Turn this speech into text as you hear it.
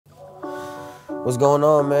What's going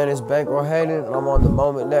on, man? It's Bankrol Hayden, and I'm on the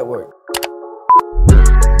Moment Network.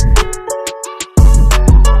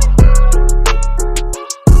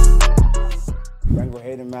 Bankrol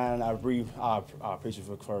Hayden, man, I really appreciate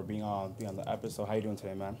you for being on the episode. How you doing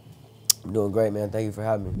today, man? I'm doing great, man. Thank you for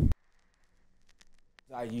having me.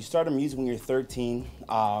 You started music when you were 13.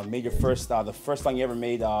 Made your first, the first song you ever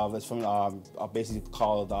made was from basically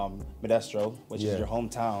called Modesto, which is your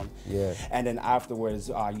hometown. Yeah. And then afterwards,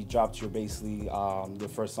 you dropped your basically your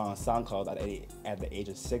first song on SoundCloud at the age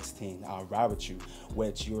of 16, Rabbit You,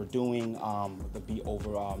 which you were doing the beat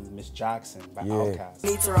over Miss Jackson by OutKast.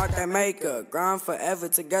 Need to rock that makeup, grind forever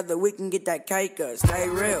together. We can get that cake up, stay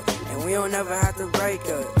real, and we don't never have to break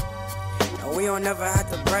up. And we don't never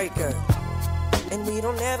have to break up. And we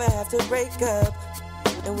don't ever have to break up.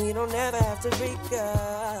 And we don't ever have to break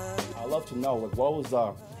up. I'd love to know, like, what was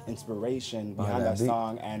the inspiration behind that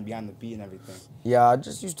song and behind the beat and everything? Yeah, I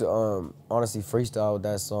just used to honestly freestyle with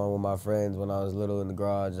that song with my friends when I was little in the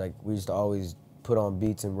garage. Like, we used to always put on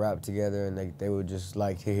beats and rap together, and they would just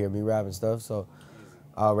like hear me rap and stuff. So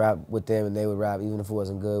I'll rap with them and they would rap even if it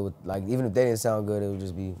wasn't good. Even if they didn't sound good, it would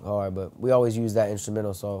just be hard. But we always used that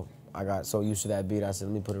instrumental, so I got so used to that beat, I said,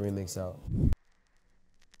 let me put a remix out.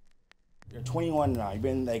 You're 21 now. You've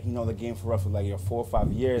been the game for roughly like 4 or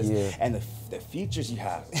 5 years, and the features you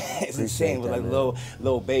have, it's insane. With like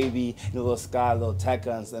little baby, little Sky, little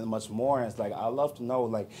Tekka, and much more. And it's like I'd love to know,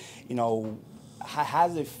 how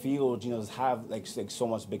does it feel, to have like so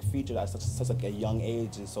much big features at such like a young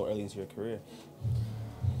age and so early into your career?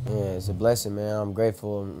 Yeah, it's a blessing, man. I'm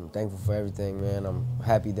grateful. I'm thankful for everything, man. I'm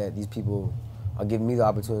happy that these people are giving me the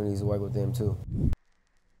opportunities to work with them too.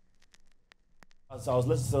 So I was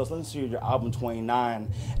listening to your album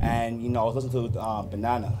 29, and I was listening to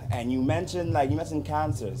Banana, and you mentioned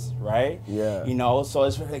cancers, right? Yeah. So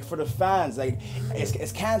it's like for the fans, like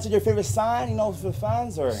is Cancer your favorite sign? For the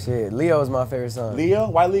fans, or shit, Leo is my favorite sign. Leo?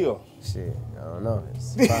 Why Leo? Shit, I don't know.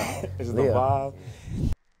 It's fine. It's the vibe.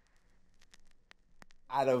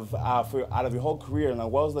 Out of your whole career,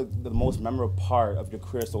 what was the most memorable part of your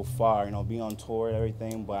career so far? Being on tour and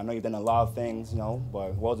everything, but I know you've done a lot of things,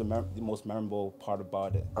 but what was the most memorable part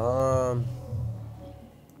about it? I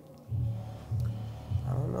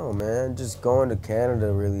don't know, man. Just going to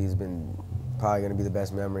Canada really has been probably gonna be the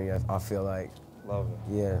best memory, I feel like. Love it.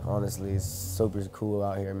 Yeah, honestly, it's super cool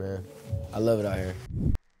out here, man. I love it out here.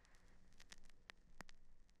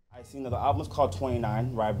 I seen the album's called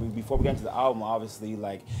 29, right? Before we get into the album, obviously,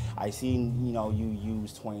 I seen you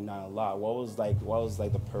use 29 a lot. What was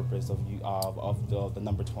the purpose of the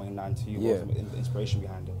number 29 to you? Yeah. What was the inspiration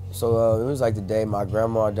behind it? So it was like the day my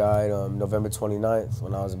grandma died, November 29th,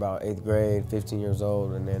 when I was about 8th grade, 15 years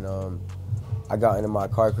old, and then I got into my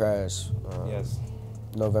car crash. Yes.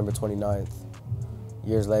 November 29th,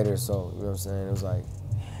 years later. So you know what I'm saying? It was like.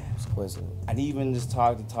 Coincidence. And even just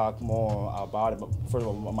talk more about it. But first of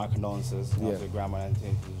all, my condolences to your grandma and to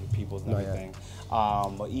your peoples and everything.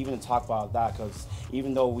 But even to talk about that, because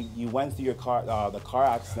even though you went through the car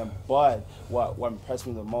accident, but what impressed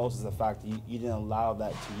me the most is the fact that you didn't allow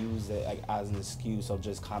that to use it as an excuse of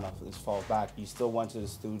just kind of just fall back. You still went to the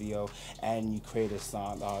studio and you created a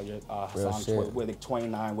song, song with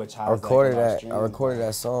 29, which has I recorded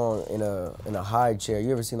that song in a high chair.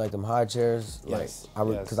 You ever seen like them high chairs? Yes.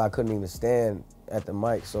 Because I couldn't even stand at the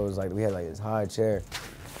mic, so it was like we had like this high chair.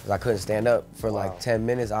 I couldn't stand up for like 10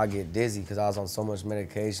 minutes. I'd get dizzy because I was on so much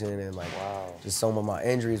medication and just some of my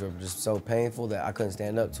injuries were just so painful that I couldn't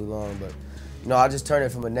stand up too long. But I just turned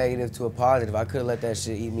it from a negative to a positive. I could have let that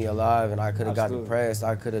shit eat me alive, and I could have got depressed.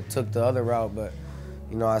 I could have took the other route, but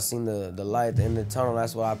I seen the light at the end of the tunnel.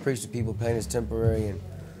 That's why I preach to people: pain is temporary. And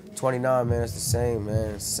 29, man, it's the same,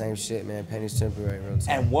 man. It's the same shit, man. Pain is temporary, real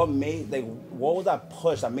time. And what was that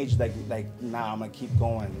push that made you nah, I'm gonna keep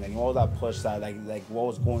going? What was that push that what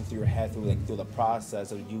was going through your head through the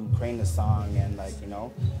process of you creating the song and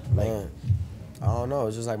Man, I don't know.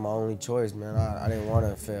 It's just like my only choice, man. I didn't want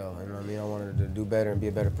to fail. You know what I mean? I wanted to do better and be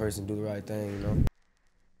a better person, do the right thing.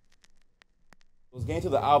 I was getting to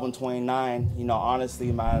the album 29,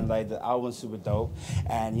 honestly, man, the album's super dope.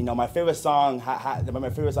 And, my favorite song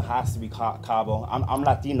has to be Cabo. I'm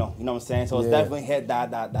Latino, you know what I'm saying? So it's definitely hit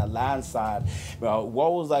that landslide.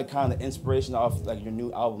 What was kind of the inspiration of your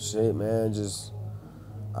new album? Shit, man,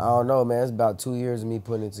 I don't know, man. It's about 2 years of me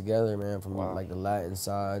putting it together, man, from the Latin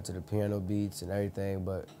side to the piano beats and everything.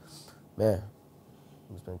 But, man,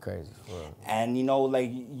 It's been crazy for real. And you know,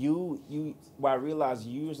 like what I realized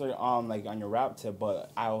you usually on like on your rap tip,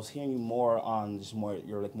 but I was hearing you more on just more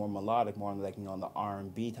you're like more melodic, more on like on the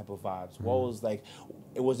R&B type of vibes. What was like,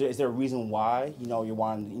 is there a reason why you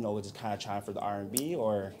wanted just kind of trying for the R&B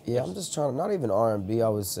or? Yeah, I'm just trying, not even R&B. I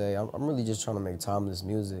would say I'm really just trying to make timeless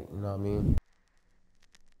music. You know what I mean?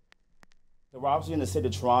 So we're obviously in the city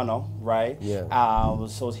of Toronto, right? Yeah.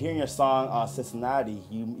 So hearing your song Cincinnati,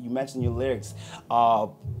 you mentioned your lyrics,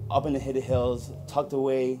 up in the hidden hills, tucked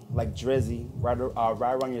away like Drizzy, right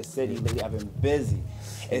around your city. Lately I've been busy.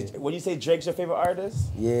 Would you say Drake's your favorite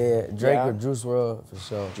artist? Yeah, Drake or Juice WRLD for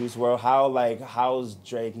sure. Juice WRLD. How's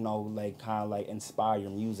Drake kind of inspire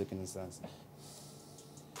your music in a sense?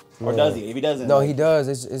 Or does he? If he doesn't, no, he does.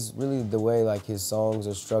 It's really the way like his songs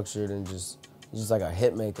are structured and he's just like a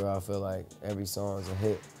hit maker. I feel like every song is a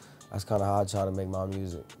hit. That's kind of how I try to make my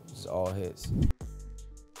music. Just all hits.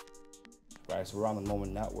 Right. So we're on the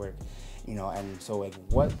Moment Network, and so like,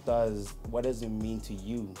 what does it mean to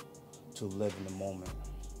you to live in the moment?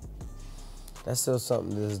 That's still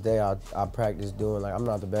something to this day I practice doing. Like I'm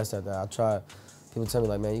not the best at that. I try. People tell me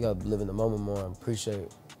like, man, you gotta live in the moment more and appreciate.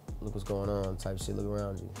 Look what's going on, type shit. Look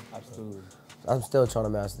around you. Absolutely. I'm still trying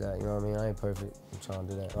to master that, you know what I mean? I ain't perfect. I'm trying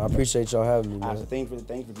to do that. I appreciate y'all having me, man. Thank you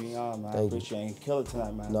for being on, man. I appreciate it. And kill it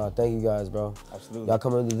tonight, man. No, thank you guys, bro. Absolutely. Y'all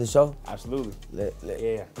coming to the show? Absolutely.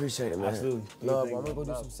 Yeah. Appreciate it, man. Absolutely. No, I'm gonna go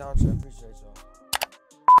do some sound check. Appreciate y'all.